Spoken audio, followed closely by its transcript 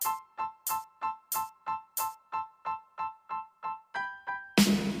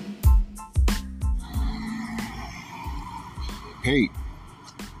Hey,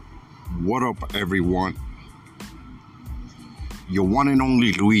 what up, everyone? Your one and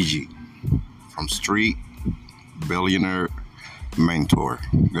only Luigi from Street Billionaire Mentor.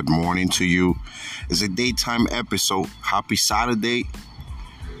 Good morning to you. It's a daytime episode. Happy Saturday.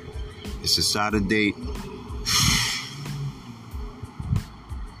 It's a Saturday.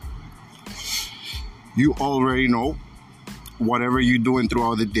 You already know whatever you're doing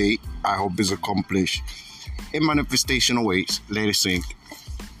throughout the day, I hope is accomplished in manifestational ways. Let it sink.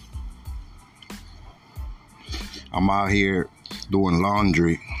 I'm out here doing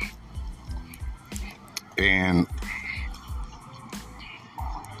laundry and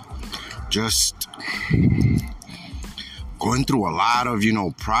just going through a lot of,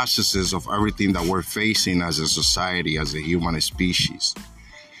 processes of everything that we're facing as a society, as a human species.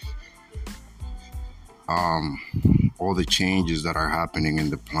 All the changes that are happening in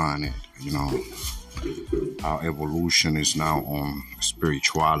the planet, our evolution is now on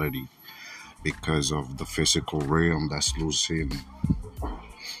spirituality because of the physical realm that's losing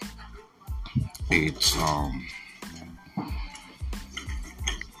its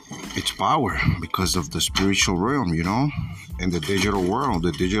power because of the spiritual realm, in the digital world,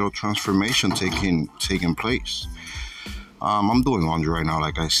 the digital transformation taking place. I'm doing laundry right now,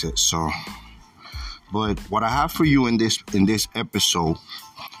 like I said. But what I have for you in this episode,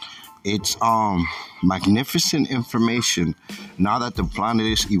 it's magnificent information. Now that the planet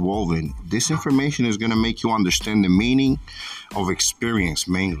is evolving, this information is going to make you understand the meaning of experience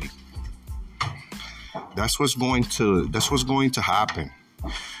mainly. That's what's going to happen.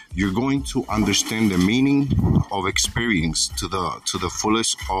 You're going to understand the meaning of experience to the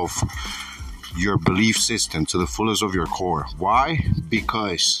fullest of your belief system, to the fullest of your core. Why?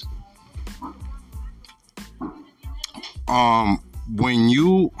 Because when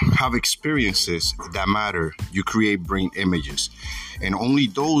you have experiences that matter, you create brain images. And only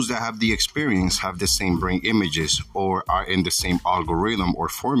those that have the experience have the same brain images or are in the same algorithm or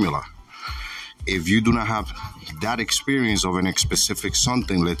formula. If you do not have that experience of a specific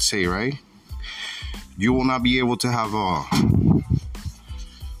something, let's say, right, you will not be able to have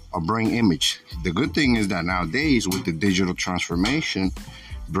a brain image. The good thing is that nowadays with the digital transformation,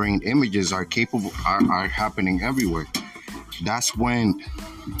 brain images are happening everywhere. That's when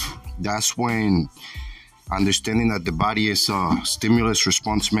understanding that the body is a stimulus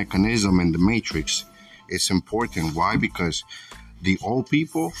response mechanism in the matrix is important. Why? Because the old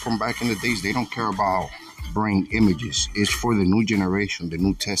people from back in the days, they don't care about brain images. It's for the new generation, the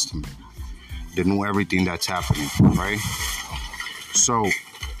new testament, the new everything that's happening, right? So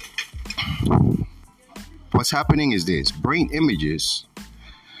what's happening is this: brain images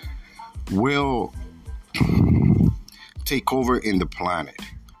will take over in the planet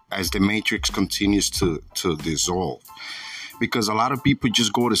as the matrix continues to dissolve, because a lot of people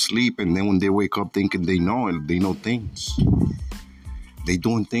just go to sleep and then when they wake up thinking they know things, they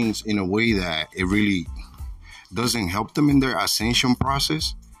doing things in a way that it really doesn't help them in their ascension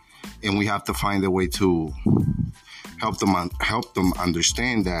process. And we have to find a way to help them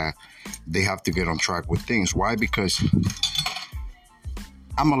understand that they have to get on track with things. Why? Because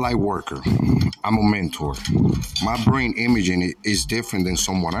I'm a light worker. I'm a mentor. My brain imaging is different than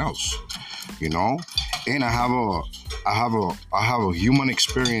someone else, and I have a human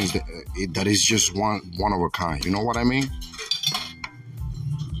experience that is just one of a kind. You know what I mean?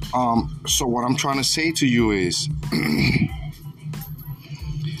 So what I'm trying to say to you is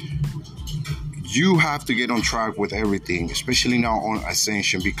you have to get on track with everything, especially now on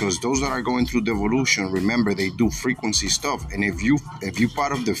ascension, because those that are going through devolution, remember, they do frequency stuff. And if you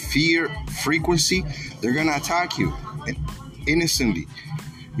part of the fear frequency, they're going to attack you innocently,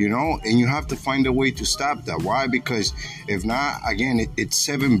 and you have to find a way to stop that. Why? Because if not, again, it's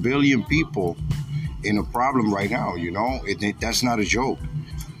 7 billion people in a problem right now, that's not a joke.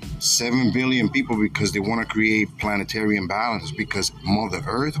 7 billion people, because they want to create planetary imbalance, because Mother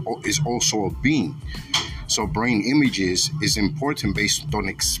Earth is also a being. So brain images is important based on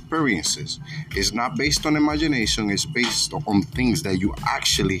experiences. It's not based on imagination. It's based on things that you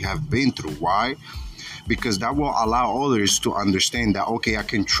actually have been through. Why? Because that will allow others to understand that, okay, I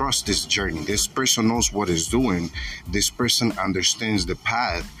can trust this journey. This person knows what it's doing. This person understands the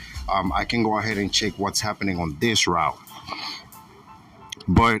path. I can go ahead and check what's happening on this route.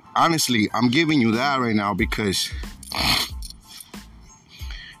 But honestly, I'm giving you that right now because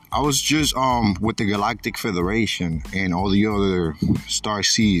I was just with the Galactic Federation and all the other star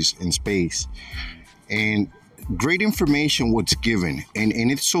seas in space, and great information was given,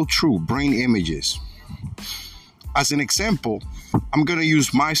 and it's so true. Brain images. As an example, I'm gonna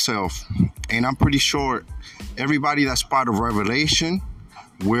use myself, and I'm pretty sure Everybody that's part of Revelation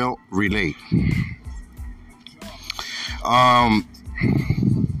will relate. Um,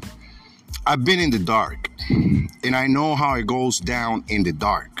 I've been in the dark, and I know how it goes down in the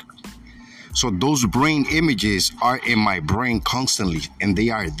dark. So those brain images are in my brain constantly, and they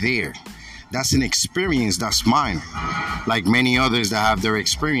are there. That's an experience that's mine. Like many others that have their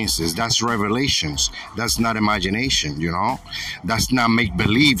experiences. That's revelations. That's not imagination, you know? That's not make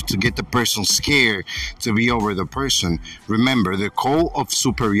believe to get the person scared to be over the person. Remember, the code of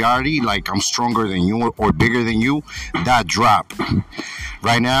superiority, like I'm stronger than you or bigger than you, that drop.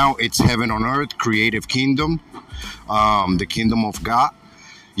 Right now, it's heaven on earth, creative kingdom, the kingdom of God.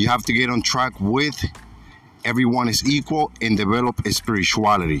 You have to get on track with everyone is equal and develop a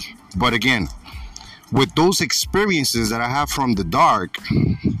spirituality. But again, with those experiences that I have from the dark,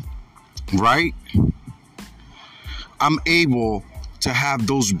 right? I'm able to have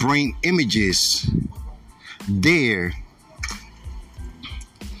those brain images there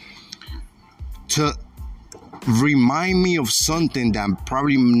to remind me of something that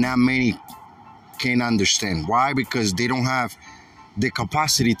probably not many can understand. Why? Because they don't have the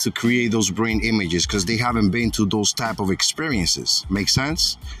capacity to create those brain images because they haven't been to those type of experiences. Make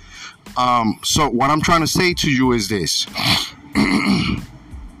sense? So what I'm trying to say to you is this.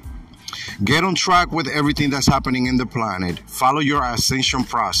 Get on track with everything that's happening in the planet. Follow your ascension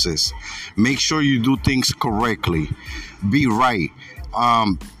process. Make sure you do things correctly. Be right.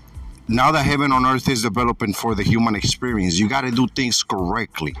 Now that heaven on earth is developing for the human experience, you got to do things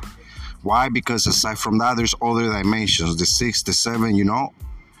correctly. Why? Because aside from that, there's other dimensions, the 6, the 7, you know?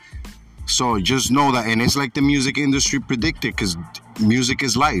 So just know that, and it's like the music industry predicted, because music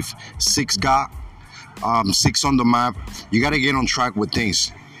is life. 6 got, 6 on the map. You got to get on track with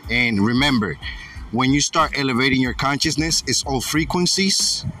things. And remember, when you start elevating your consciousness, it's all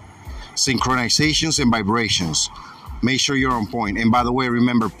frequencies, synchronizations, and vibrations. Make sure you're on point. And by the way,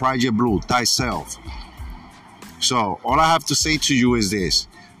 remember, Project Blue, thyself. So all I have to say to you is this.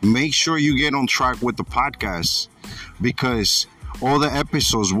 Make sure you get on track with the podcast, because all the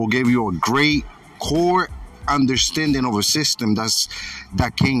episodes will give you a great core understanding of a system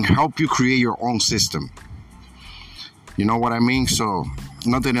that can help you create your own system. You know what I mean? So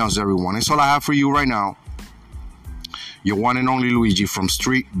nothing else, everyone. That's all I have for you right now. Your one and only Luigi from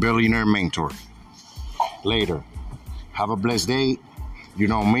Street Billionaire Mentor. Later. Have a blessed day. You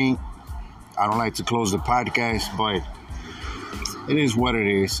know me. I don't like to close the podcast, but it is what it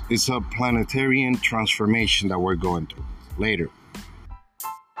is. It's a planetarian transformation that we're going through. Later.